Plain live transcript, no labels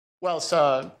Well, it's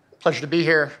a pleasure to be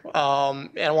here. And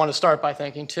I want to start by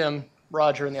thanking Tim,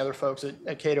 Roger, and the other folks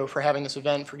at Cato for having this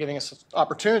event, for giving us this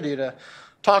opportunity to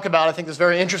talk about, I think, this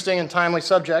very interesting and timely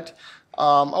subject. I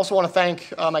also want to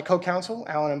thank my co-counsel,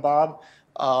 Alan and Bob.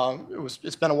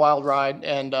 It's been a wild ride,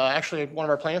 and actually one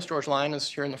of our plaintiffs, George Lyon, is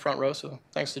here in the front row, so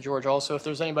thanks to George also. If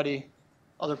there's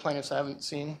other plaintiffs I haven't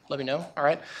seen, let me know. All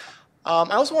right.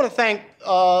 I also want to thank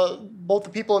both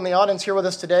the people in the audience here with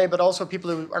us today, but also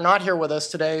people who are not here with us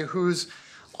today, whose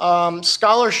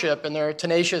scholarship and their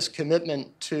tenacious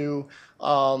commitment to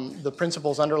the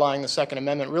principles underlying the Second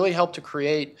Amendment really helped to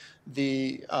create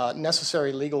the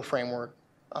necessary legal framework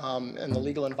and the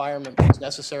legal environment that was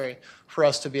necessary for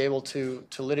us to be able to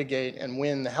litigate and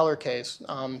win the Heller case.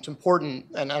 It's important,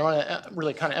 and I want to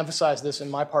really kind of emphasize this in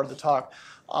my part of the talk,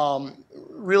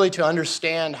 really to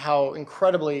understand how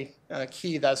incredibly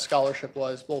key that scholarship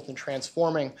was, both in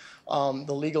transforming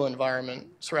the legal environment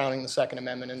surrounding the Second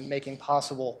Amendment and making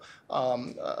possible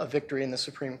a victory in the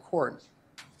Supreme Court.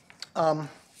 On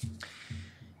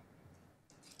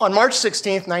March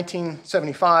 16th,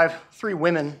 1975, three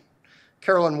women,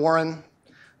 Carolyn Warren,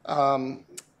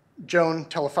 Joan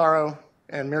Telefaro,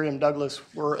 and Miriam Douglas,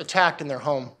 were attacked in their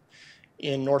home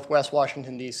in Northwest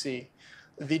Washington, D.C.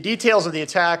 The details of the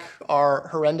attack are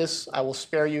horrendous. I will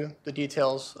spare you the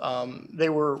details. They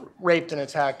were raped and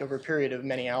attacked over a period of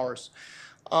many hours.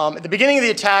 At the beginning of the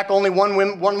attack, only one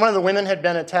of the women had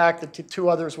been attacked. The two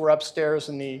others were upstairs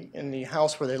in the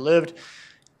house where they lived.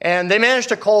 And they managed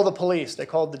to call the police. They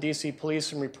called the D.C.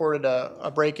 police and reported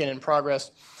a break-in in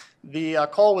progress. The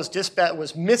call was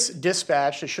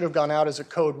misdispatched. It should have gone out as a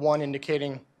code 1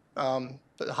 indicating the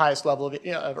highest level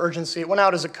of urgency. It went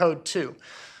out as a code 2.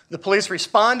 The police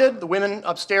responded. The women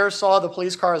upstairs saw the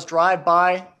police cars drive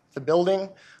by the building.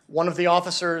 One of the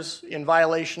officers, in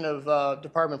violation of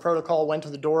department protocol, went to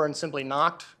the door and simply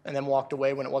knocked and then walked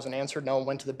away when it wasn't answered. No one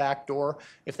went to the back door.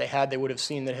 If they had, they would have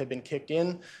seen that it had been kicked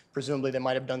in. Presumably, they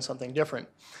might have done something different.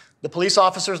 The police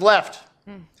officers left.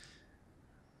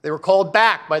 They were called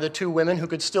back by the two women who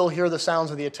could still hear the sounds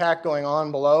of the attack going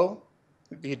on below.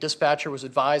 The dispatcher was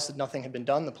advised that nothing had been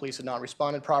done. The police had not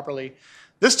responded properly.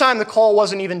 This time, the call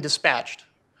wasn't even dispatched.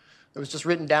 It was just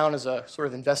written down as a sort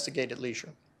of investigate at leisure.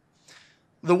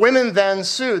 The women then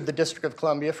sued the District of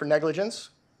Columbia for negligence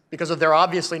because of their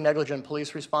obviously negligent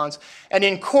police response. And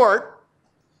in court,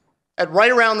 at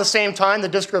right around the same time, the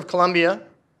District of Columbia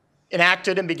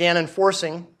enacted and began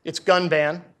enforcing its gun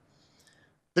ban.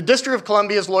 The District of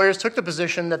Columbia's lawyers took the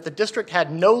position that the district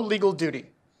had no legal duty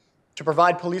to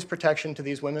provide police protection to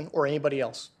these women or anybody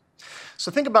else.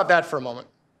 So think about that for a moment.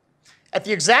 At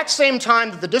the exact same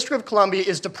time that the District of Columbia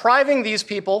is depriving these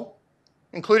people,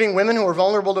 including women who are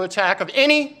vulnerable to attack, of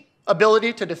any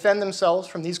ability to defend themselves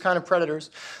from these kind of predators,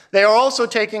 they are also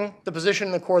taking the position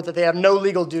in the court that they have no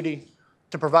legal duty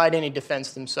to provide any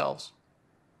defense themselves.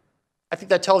 I think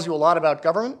that tells you a lot about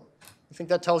government. I think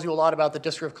that tells you a lot about the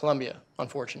District of Columbia,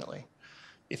 unfortunately.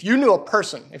 If you knew a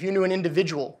person, if you knew an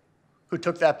individual who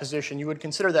took that position, you would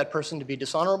consider that person to be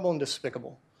dishonorable and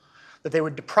despicable, that they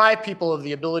would deprive people of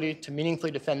the ability to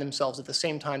meaningfully defend themselves at the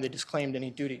same time they disclaimed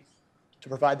any duty to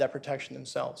provide that protection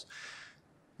themselves.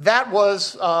 That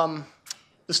was the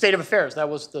state of affairs. That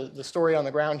was the story on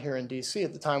the ground here in D.C.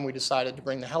 at the time we decided to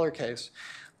bring the Heller case.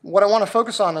 What I want to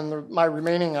focus on in my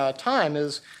remaining time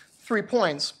is 3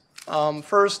 points.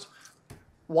 First,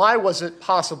 why was it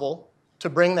possible to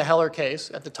bring the Heller case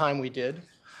at the time we did?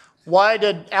 Why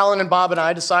did Alan and Bob and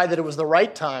I decide that it was the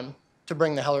right time to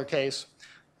bring the Heller case?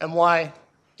 And why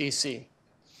D.C.?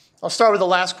 I'll start with the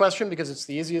last question because it's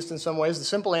the easiest in some ways. The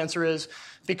simple answer is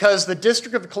because the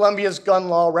District of Columbia's gun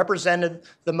law represented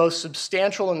the most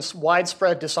substantial and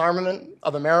widespread disarmament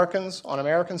of Americans on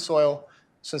American soil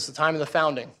since the time of the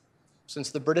founding, since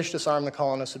the British disarmed the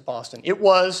colonists at Boston. It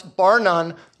was, bar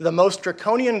none, the most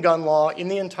draconian gun law in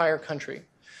the entire country.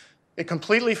 It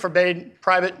completely forbade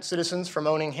private citizens from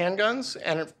owning handguns,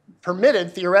 and it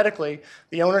permitted, theoretically,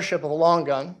 the ownership of a long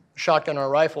gun, a shotgun or a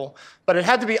rifle, but it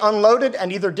had to be unloaded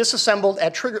and either disassembled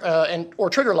at or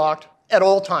trigger locked at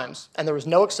all times, and there was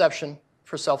no exception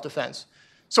for self-defense.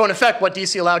 So in effect, what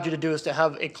DC allowed you to do is to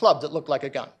have a club that looked like a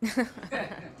gun.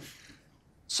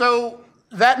 So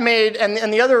that made,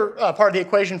 and the other part of the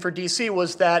equation for DC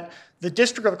was that the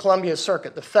District of Columbia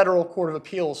Circuit, the Federal Court of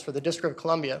Appeals for the District of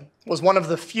Columbia, was one of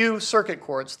the few circuit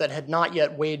courts that had not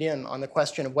yet weighed in on the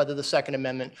question of whether the Second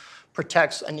Amendment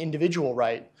protects an individual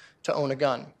right to own a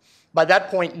gun. By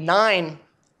that point, 9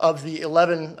 of the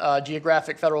 11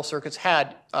 geographic federal circuits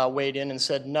had weighed in and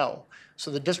said no.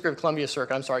 So the District of Columbia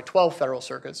Circuit, 12 federal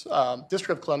circuits,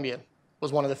 District of Columbia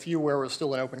was one of the few where it was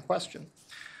still an open question.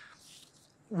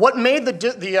 What made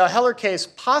the Heller case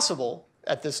possible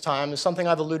at this time is something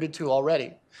I've alluded to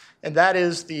already, and that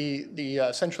is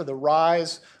essentially the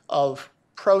rise of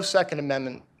pro-Second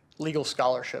Amendment legal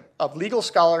scholarship,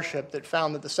 that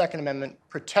found that the Second Amendment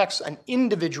protects an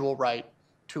individual right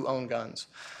to own guns.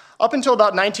 Up until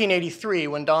about 1983,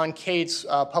 when Don Cates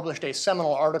published a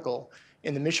seminal article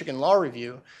in the Michigan Law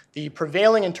Review, the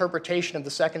prevailing interpretation of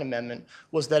the Second Amendment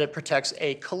was that it protects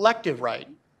a collective right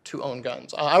to own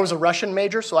guns. I was a Russian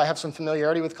major, so I have some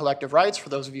familiarity with collective rights. For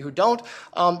those of you who don't,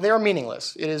 they are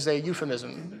meaningless. It is a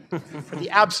euphemism for the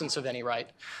absence of any right.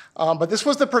 But this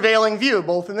was the prevailing view,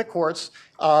 both in the courts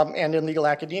and in legal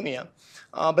academia.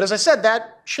 But as I said,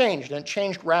 that changed, and it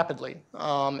changed rapidly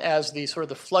as the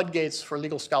floodgates for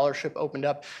legal scholarship opened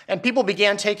up, and people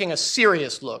began taking a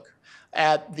serious look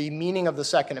at the meaning of the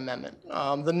Second Amendment.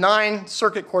 The 9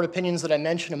 circuit court opinions that I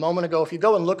mentioned a moment ago, if you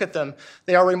go and look at them,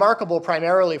 they are remarkable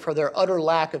primarily for their utter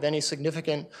lack of any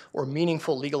significant or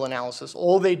meaningful legal analysis.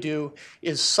 All they do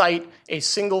is cite a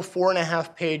single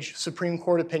 4.5-page Supreme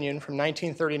Court opinion from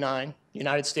 1939,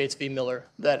 United States v. Miller,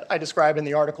 that I describe in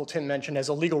the article Tim mentioned as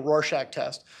a legal Rorschach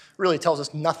test. It really tells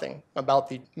us nothing about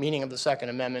the meaning of the Second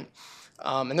Amendment.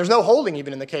 And there's no holding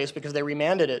even in the case because they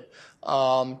remanded it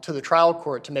to the trial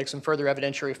court to make some further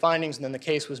evidentiary findings, and then the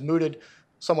case was mooted,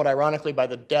 somewhat ironically, by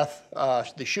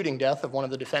the shooting death of one of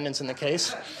the defendants in the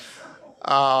case,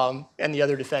 and the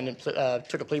other defendant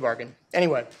took a plea bargain.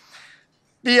 Anyway,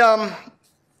 the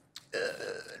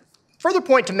further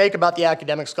point to make about the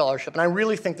academic scholarship, and I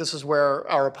really think this is where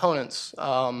our opponents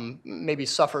maybe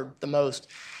suffered the most,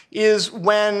 is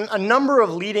when a number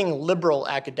of leading liberal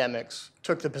academics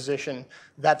took the position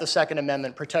that the Second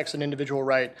Amendment protects an individual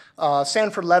right.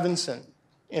 Sanford Levinson,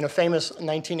 in a famous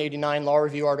 1989 Law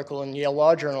Review article in Yale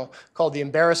Law Journal called The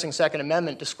Embarrassing Second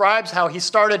Amendment, describes how he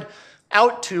started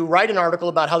out to write an article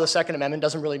about how the Second Amendment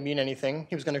doesn't really mean anything.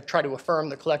 He was going to try to affirm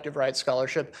the collective rights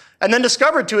scholarship, and then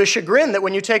discovered to his chagrin that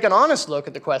when you take an honest look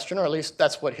at the question, or at least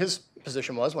that's what his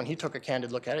position was when he took a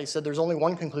candid look at it, he said there's only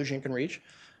one conclusion you can reach,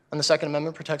 and the Second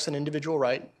Amendment protects an individual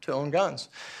right to own guns.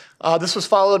 This was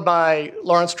followed by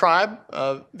Lawrence Tribe,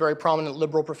 a very prominent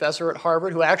liberal professor at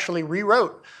Harvard, who actually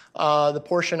rewrote the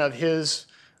portion of his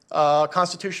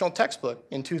constitutional textbook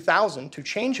in 2000 to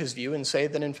change his view and say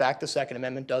that, in fact, the Second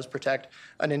Amendment does protect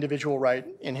an individual right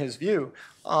in his view.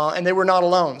 And they were not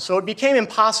alone. So it became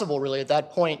impossible, really, at that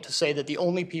point to say that the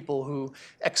only people who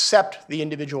accept the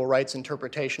individual rights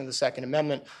interpretation of the Second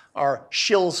Amendment are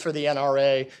shills for the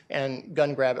NRA and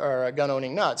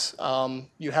gun-owning nuts.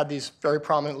 You had these very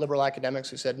prominent liberal academics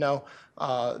who said, no,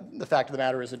 the fact of the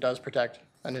matter is it does protect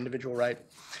an individual right.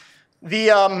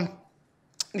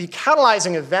 The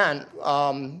catalyzing event,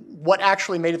 what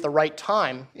actually made it the right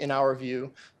time, in our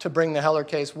view, to bring the Heller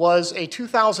case was a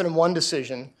 2001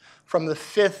 decision from the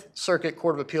Fifth Circuit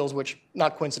Court of Appeals, which,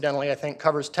 not coincidentally, I think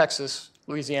covers Texas,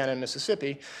 Louisiana, and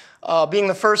Mississippi, being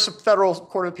the first federal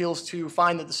court of appeals to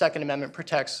find that the Second Amendment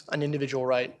protects an individual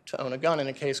right to own a gun in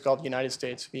a case called United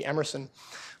States v. Emerson.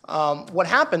 What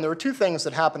happened, there were 2 things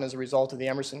that happened as a result of the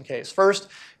Emerson case. First,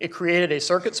 it created a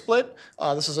circuit split.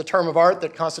 This is a term of art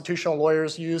that constitutional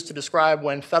lawyers use to describe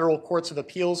when federal courts of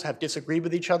appeals have disagreed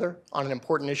with each other on an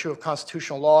important issue of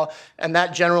constitutional law, and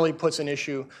that generally puts an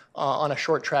issue on a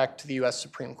short track to the U.S.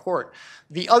 Supreme Court.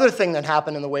 The other thing that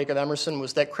happened in the wake of Emerson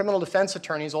was that criminal defense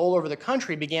attorneys all over the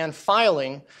country began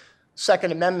filing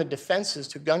Second Amendment defenses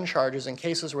to gun charges in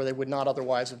cases where they would not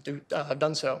otherwise have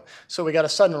done so. So we got a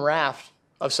sudden raft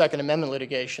of Second Amendment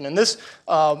litigation. And this,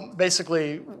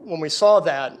 basically, when we saw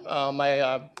that,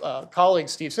 my colleague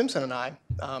Steve Simpson and I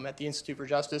at the Institute for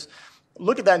Justice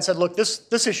looked at that and said, look,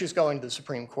 this issue is going to the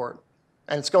Supreme Court,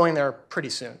 and it's going there pretty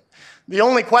soon. The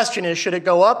only question is, should it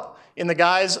go up in the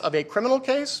guise of a criminal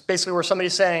case, basically where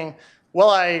somebody's saying, well,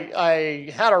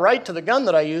 I had a right to the gun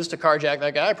that I used to carjack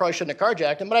that guy. I probably shouldn't have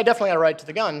carjacked him, but I definitely had a right to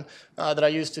the gun that I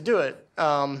used to do it.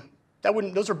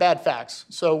 Those are bad facts.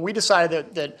 So we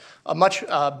decided that a much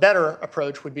better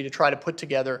approach would be to try to put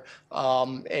together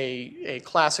a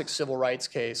classic civil rights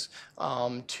case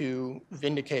to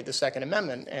vindicate the Second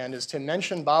Amendment. And as Tim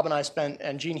mentioned, Bob and I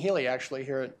and Gene Healy actually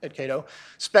here at Cato,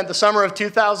 spent the summer of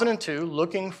 2002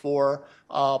 looking for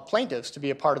plaintiffs to be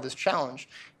a part of this challenge.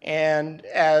 And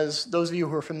as those of you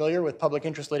who are familiar with public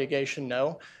interest litigation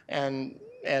know, and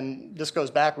this goes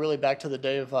back really back to the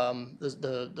day of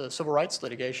the civil rights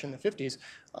litigation in the 50s,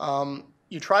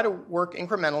 you try to work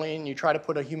incrementally and you try to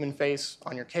put a human face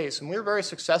on your case. And we were very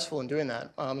successful in doing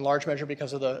that, in large measure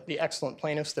because of the excellent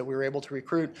plaintiffs that we were able to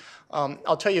recruit.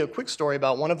 I'll tell you a quick story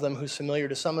about one of them who's familiar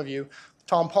to some of you,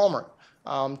 Tom Palmer.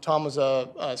 Tom was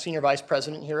a senior vice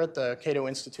president here at the Cato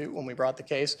Institute when we brought the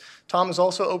case. Tom is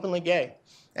also openly gay.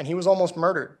 and he was almost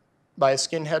murdered by a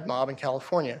skinhead mob in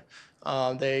California.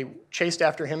 They chased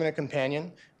after him and a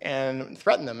companion and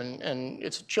threatened them, and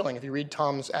it's chilling. If you read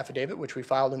Tom's affidavit, which we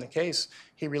filed in the case,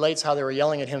 he relates how they were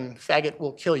yelling at him, "Faggot,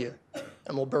 we'll kill you,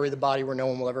 and we'll bury the body where no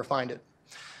one will ever find it."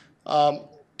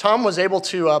 Tom was able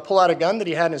to pull out a gun that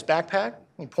he had in his backpack.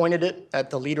 He pointed it at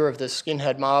the leader of this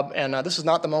skinhead mob, and this is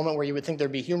not the moment where you would think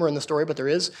there'd be humor in the story, but there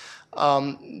is.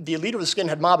 The leader of the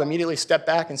skinhead mob immediately stepped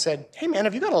back and said, "Hey man,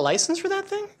 have you got a license for that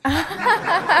thing?"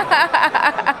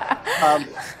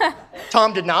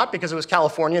 Tom did not, because it was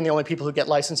California, and the only people who get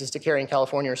licenses to carry in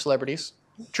California are celebrities.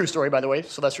 True story, by the way.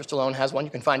 Sylvester Stallone has one.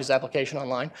 You can find his application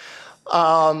online.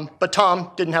 But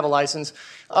Tom didn't have a license.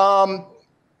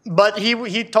 But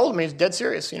he told me, he's dead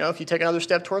serious. You know, if you take another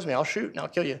step towards me, I'll shoot and I'll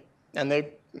kill you. And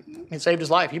it saved his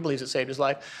life. He believes it saved his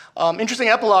life. Interesting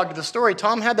epilogue to the story.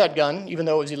 Tom had that gun, even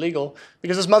though it was illegal,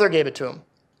 because his mother gave it to him.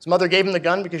 His mother gave him the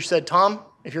gun because she said, "Tom,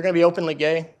 if you're going to be openly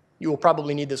gay, you will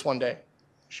probably need this one day."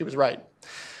 She was right.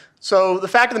 So the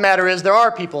fact of the matter is, there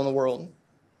are people in the world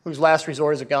whose last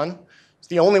resort is a gun. It's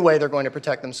the only way they're going to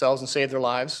protect themselves and save their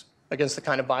lives against the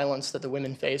kind of violence that the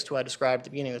women faced, who I described at the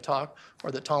beginning of the talk,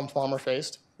 or that Tom Palmer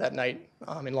faced that night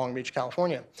in Long Beach,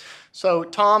 California. So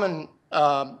Tom and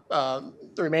the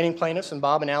remaining plaintiffs, and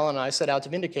Bob and Alan and I, set out to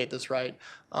vindicate this right.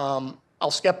 I'll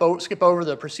skip over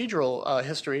the procedural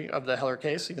history of the Heller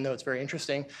case, even though it's very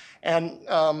interesting, and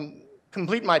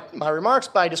complete my remarks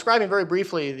by describing very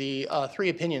briefly the three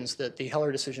opinions that the Heller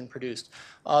decision produced.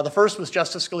 The first was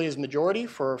Justice Scalia's majority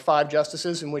for 5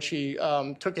 justices, in which he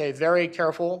took a very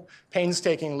careful,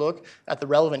 painstaking look at the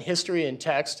relevant history and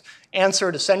text,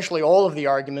 answered essentially all of the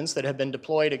arguments that have been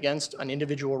deployed against an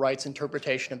individual rights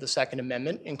interpretation of the Second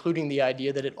Amendment, including the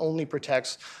idea that it only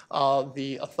protects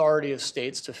the authority of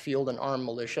states to field and arm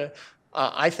militia.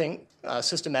 I think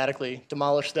systematically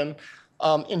demolished them.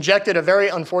 Injected a very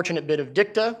unfortunate bit of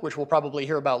dicta, which we'll probably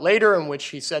hear about later, in which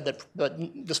he said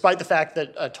that despite the fact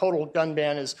that a total gun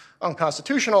ban is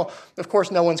unconstitutional, of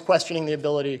course no one's questioning the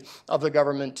ability of the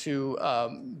government to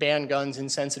ban guns in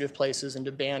sensitive places and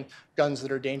to ban guns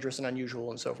that are dangerous and unusual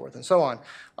and so forth and so on.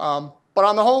 But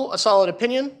on the whole, a solid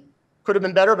opinion. Could have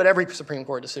been better, but every Supreme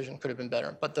Court decision could have been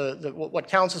better. But what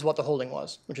counts is what the holding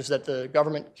was, which is that the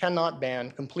government cannot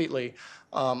ban completely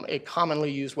a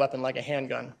commonly used weapon like a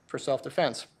handgun for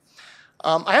self-defense.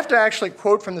 I have to actually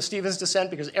quote from the Stevens dissent,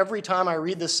 because every time I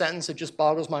read this sentence, it just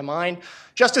boggles my mind.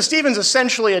 Justice Stevens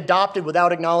essentially adopted,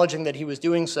 without acknowledging that he was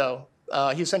doing so,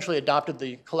 he essentially adopted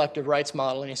the collective rights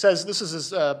model. And he says, this is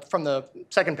from the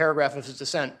second paragraph of his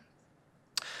dissent: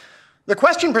 "The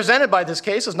question presented by this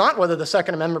case is not whether the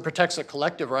Second Amendment protects a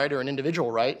collective right or an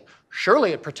individual right.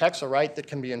 Surely it protects a right that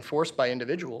can be enforced by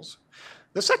individuals.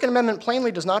 The Second Amendment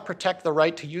plainly does not protect the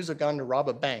right to use a gun to rob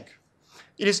a bank.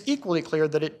 It is equally clear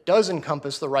that it does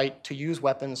encompass the right to use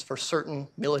weapons for certain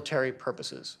military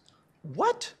purposes."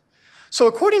 What? So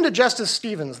according to Justice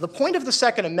Stevens, the point of the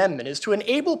Second Amendment is to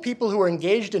enable people who are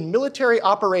engaged in military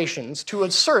operations to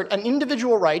assert an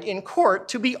individual right in court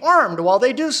to be armed while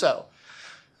they do so.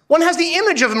 One has the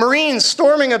image of Marines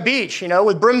storming a beach, you know,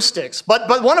 with broomsticks.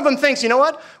 But one of them thinks, you know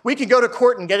what? We could go to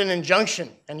court and get an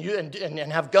injunction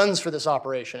and have guns for this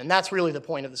operation. And that's really the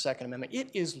point of the Second Amendment. It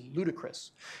is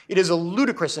ludicrous. It is a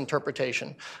ludicrous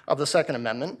interpretation of the Second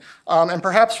Amendment. And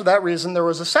perhaps for that reason, there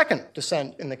was a second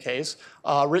dissent in the case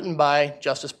written by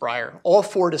Justice Breyer. All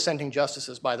 4 dissenting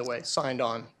justices, by the way, signed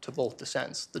on to both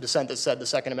dissents. The dissent that said the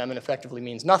Second Amendment effectively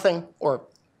means nothing, or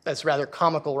that's rather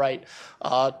comical right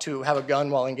to have a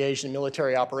gun while engaged in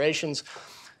military operations.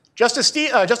 Justice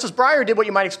Breyer did what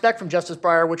you might expect from Justice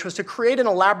Breyer, which was to create an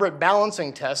elaborate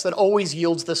balancing test that always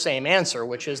yields the same answer,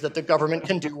 which is that the government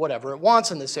can do whatever it wants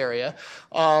in this area.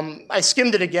 I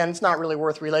skimmed it again. It's not really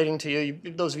worth relating to you.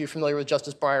 Those of you familiar with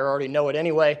Justice Breyer already know it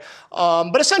anyway.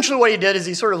 But essentially what he did is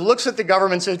he sort of looks at the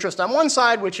government's interest on one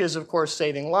side, which is, of course,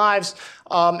 saving lives,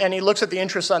 and he looks at the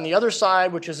interests on the other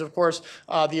side, which is, of course,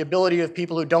 the ability of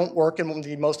people who don't work in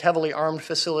the most heavily armed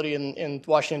facility in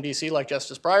Washington, D.C., like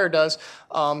Justice Breyer does,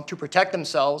 to protect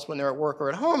themselves when they're at work or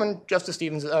at home. And Justice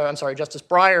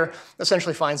Breyer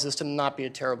essentially finds this to not be a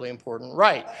terribly important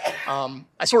right.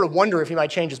 I sort of wonder if he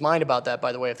might change his mind about that,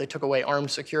 by the way, if they took away armed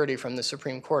security from the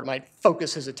Supreme Court. It might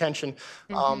focus his attention.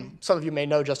 Some of you may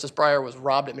know Justice Breyer was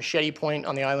robbed at Machete Point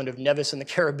on the island of Nevis in the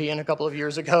Caribbean a couple of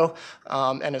years ago,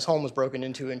 and his home was broken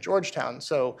into in Georgetown.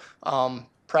 So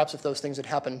perhaps if those things had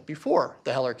happened before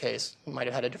the Heller case, he might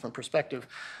have had a different perspective.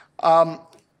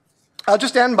 I'll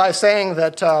just end by saying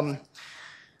that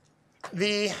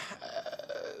the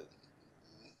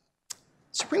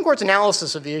Supreme Court's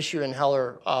analysis of the issue in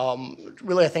Heller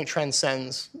really, I think,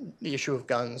 transcends the issue of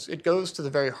guns. It goes to the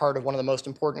very heart of one of the most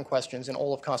important questions in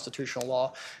all of constitutional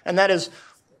law, and that is,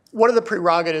 what are the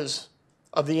prerogatives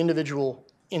of the individual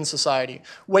in society?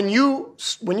 When you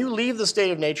leave the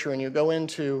state of nature and you go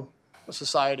into a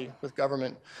society with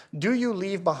government, do you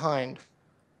leave behind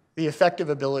the effective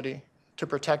ability to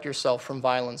protect yourself from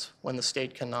violence when the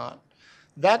state cannot?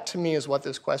 That, to me, is what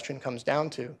this question comes down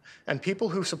to. And people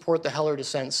who support the Heller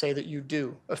dissent say that you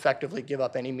do effectively give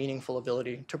up any meaningful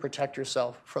ability to protect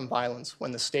yourself from violence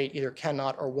when the state either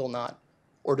cannot or will not,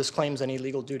 or disclaims any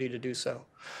legal duty to do so.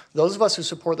 Those of us who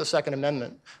support the Second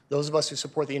Amendment, those of us who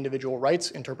support the individual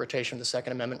rights interpretation of the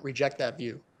Second Amendment, reject that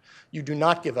view. You do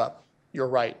not give up your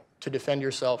right to defend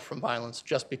yourself from violence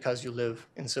just because you live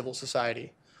in civil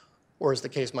society, or as the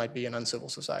case might be, an uncivil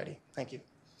society. Thank you.